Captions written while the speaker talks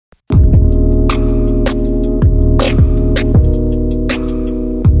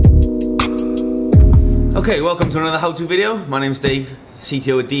Okay, welcome to another how-to video. My name's Dave,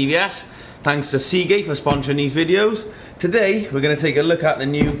 CTO at DVS. Thanks to Seagate for sponsoring these videos. Today, we're going to take a look at the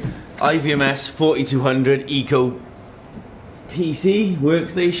new IVMS-4200 Eco PC,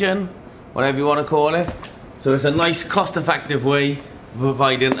 workstation, whatever you want to call it. So it's a nice cost-effective way of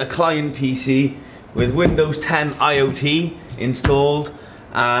providing a client PC with Windows 10 IoT installed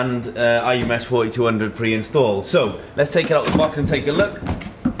and IVMS-4200 pre-installed. So let's take it out of the box and take a look.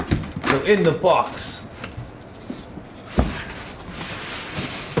 So in the box,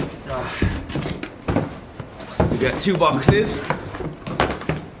 we get two boxes,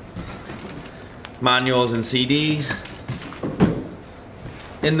 manuals and CDs.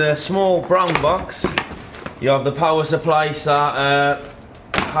 In the small brown box, you have the power supply, SATA,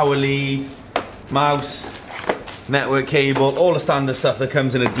 power lead, mouse, network cable, all the standard stuff that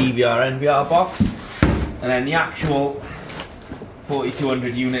comes in a DVR NVR box. And then the actual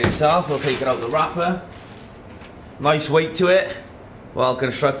 4200 unit itself, we'll take it out the wrapper. Nice weight to it, well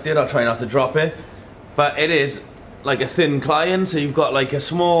constructed. I'll try not to drop it, but it is like a thin client, so you've got like a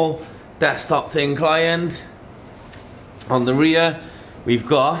small desktop thin client. On the rear we've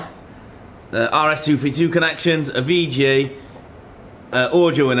got the RS-232 connections, a VGA,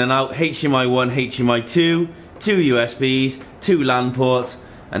 audio in and out, HDMI 1, HDMI 2, two USBs, two LAN ports,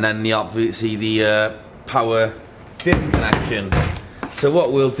 and then obviously the power DIMM connection. So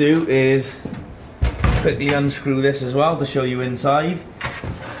what we'll do is quickly unscrew this as well to show you inside.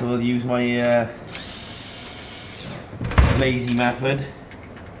 So we'll use my lazy method.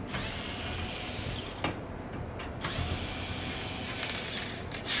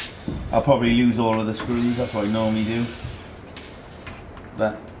 I'll probably lose all of the screws, that's what I normally do.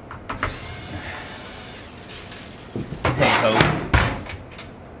 But hey ho.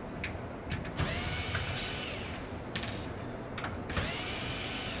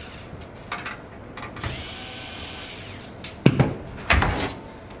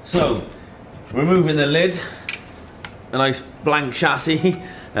 So, removing the lid, a nice blank chassis,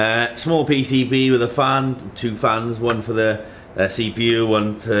 small PCB with a fan, two fans, one for the CPU,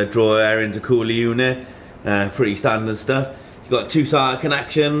 one to draw air into cooler unit, pretty standard stuff. You've got two SATA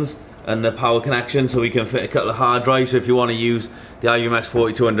connections and the power connection, so we can fit a couple of hard drives. So if you want to use the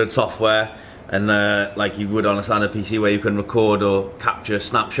IVMS-4200 software and like you would on a standard PC where you can record or capture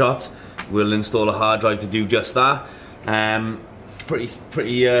snapshots, we'll install a hard drive to do just that.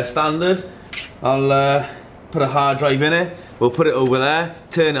 Pretty standard. I'll put a hard drive in it, we'll put it over there,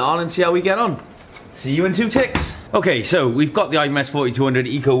 turn it on and see how we get on. See you in 2 ticks. Okay, so we've got the IVMS-4200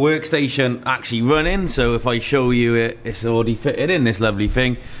 Eco workstation actually running, so if I show you it, it's already fitted in this lovely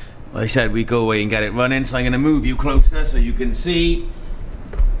thing. Like I said, we go away and get it running, so I'm going to move you closer so you can see.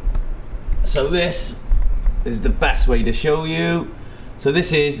 So this is the best way to show you. So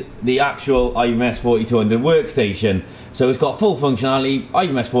this is the actual IVMS-4200 workstation. So it's got full functionality,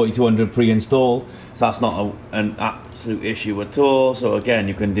 IVMS-4200 pre-installed, so that's not an absolute issue at all. So again,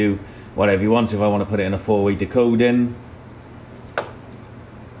 you can do whatever you want. So if I want to put it in a 4-way decoding,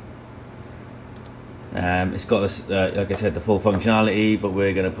 it's got this, like I said, the full functionality, but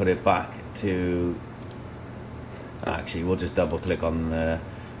we're going to put it back to, actually we'll just double click on the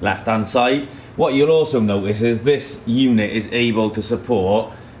left hand side. What you'll also notice is this unit is able to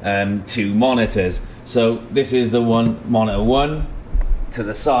support 2 monitors. So this is the monitor 1 to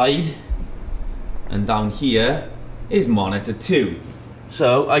the side, and down here is monitor 2.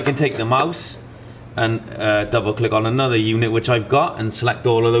 So I can take the mouse and double click on another unit which I've got and select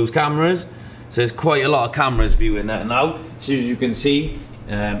all of those cameras. So there's quite a lot of cameras viewing that now. So as you can see,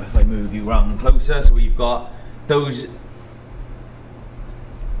 if I move you around closer, so we've got those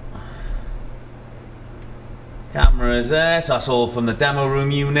cameras there, so that's all from the demo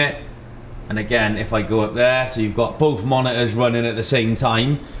room unit. And again, if I go up there, so you've got both monitors running at the same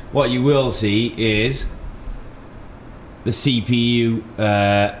time. What you will see is the CPU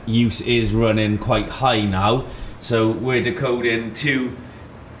use is running quite high now. So we're decoding 2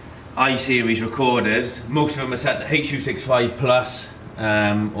 iSeries recorders. Most of them are set to H.265 Plus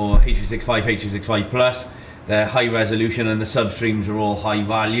or H.265, H.265 Plus. They're high resolution and the substreams are all high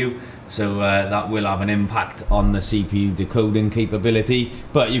value. So that will have an impact on the CPU decoding capability.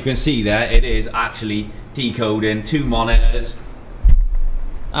 But you can see there, it is actually decoding 2 monitors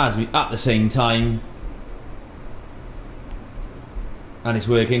at the same time. And it's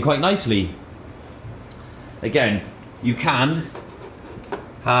working quite nicely. Again, you can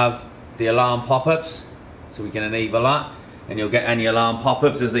have the alarm pop-ups, so we can enable that. And you'll get any alarm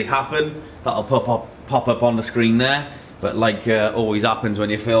pop-ups as they happen. That'll pop up on the screen there. But like always happens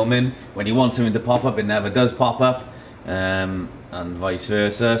when you're filming, when you want something to pop up, it never does pop up. and vice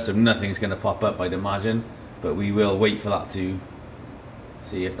versa, so nothing's going to pop up, I'd imagine, but we will wait for that to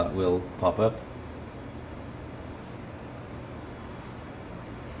see if that will pop up.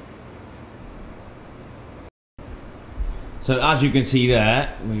 So as you can see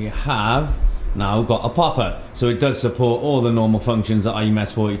there, we have now got a popper. So it does support all the normal functions that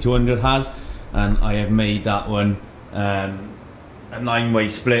IVMS-4200 has, and I have made that one a 9-way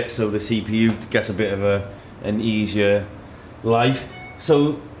split, so the CPU gets a bit of an easier life.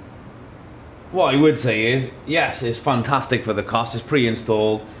 So what I would say is, yes, it's fantastic for the cost. It's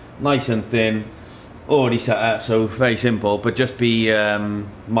pre-installed, nice and thin, already set up, so very simple, but just be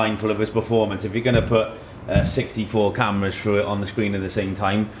mindful of its performance. If you're going to put 64 cameras through it on the screen at the same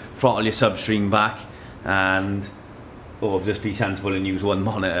time, throttle your substream back, or just be sensible and use one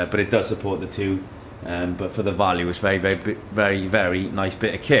monitor, but it does support the two. But for the value, it's very nice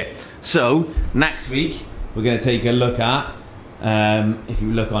bit of kit. So next week we're going to take a look at, if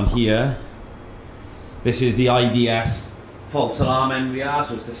you look on here, this is the IDS false alarm NVR,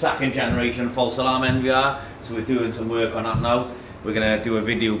 so it's the 2nd generation false alarm NVR, so we're doing some work on that now. We're going to do a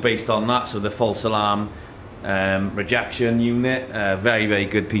video based on that, so the false alarm rejection unit, very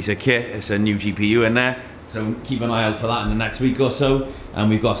good piece of kit. It's a new GPU in there, so keep an eye out for that in the next week or so. And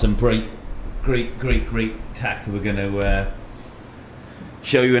we've got some great tech that we're going to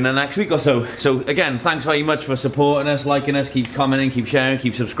show you in the next week or so. So again, thanks very much for supporting us, liking us, keep commenting, keep sharing,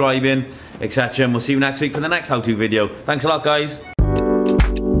 keep subscribing, etc. And we'll see you next week for the next how-to video. Thanks a lot, guys.